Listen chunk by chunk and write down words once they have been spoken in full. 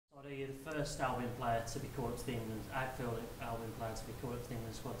Well, you're the first Albion player to be called up to the England, outfield Albion player to be called up to the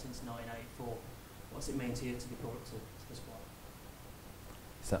England squad since 1984. What's it mean to you to be called up to the squad?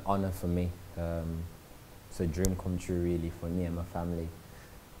 It's an honour for me. It's a dream come true really for me and my family.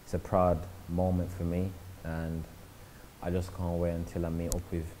 It's a proud moment for me, and I just can't wait until I meet up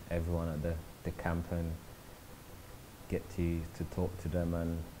with everyone at the camp and get to talk to them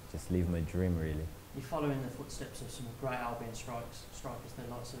and just live my dream really. You're following the footsteps of some great Albion strikers, the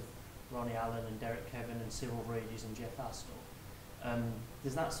likes of Ronnie Allen and Derek Kevin and Cyril Regis and Jeff Astle.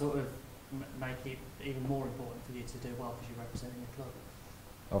 Does that sort of make it even more important for you to do well because you're representing the club?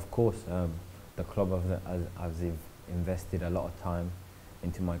 Of course, the club has invested a lot of time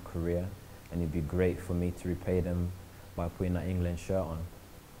into my career, and it'd be great for me to repay them by putting that England shirt on.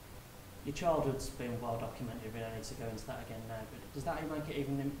 Your childhood's been well documented, we don't need to go into that again now, but does that make it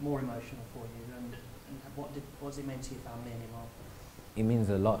even more emotional for you, and what does it mean to your family and your mum? It means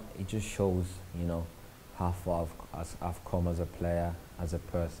a lot. It just shows, you know, how far I've come as a player, as a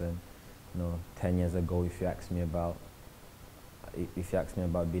person. You know, 10 years ago, if you asked me about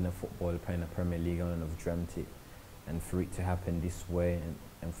being a footballer playing the Premier League, I wouldn't have dreamt it. And for it to happen this way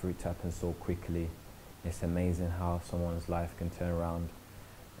and for it to happen so quickly, it's amazing how someone's life can turn around.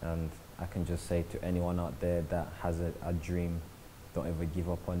 And I can just say to anyone out there that has a dream, don't ever give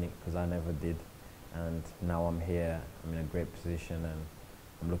up on it, because I never did. And now I'm here, I'm in a great position, and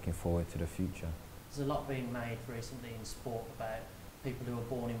I'm looking forward to the future. There's a lot being made recently in sport about people who are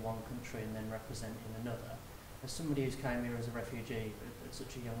born in one country and then representing another. As somebody who's came here as a refugee at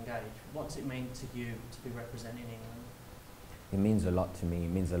such a young age, what does it mean to you to be representing England? It means a lot to me.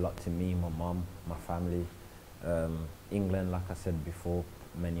 It means a lot to me, my mum, my family. England, like I said before,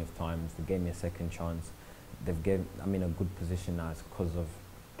 many of times, they gave me a second chance. I'm in a good position now because of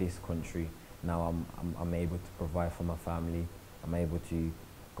this country. Now I'm able to provide for my family. I'm able to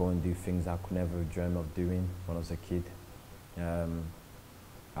go and do things I could never dream of doing when I was a kid.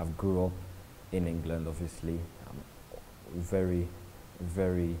 I've grew up in England, obviously. I'm very,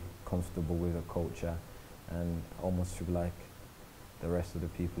 very comfortable with the culture, and almost feel like the rest of the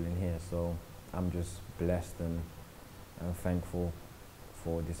people in here. So I'm just blessed and thankful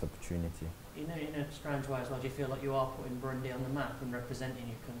for this opportunity. You know, in a strange way as well, do you feel like you are putting Burundi on the map and representing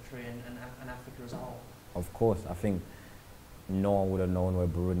your country and Africa as a whole? Of course. I think no one would have known where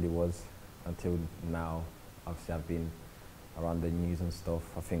Burundi was until now. Obviously, I've been around the news and stuff.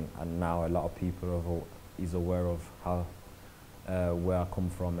 I think and now a lot of people is aware of how where I come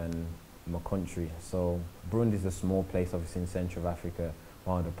from and my country. So Burundi is a small place, obviously in Central Africa,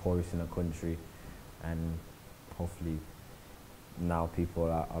 one of the poorest in the country, and hopefully now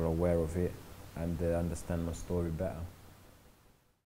people are aware of it and they understand my story better.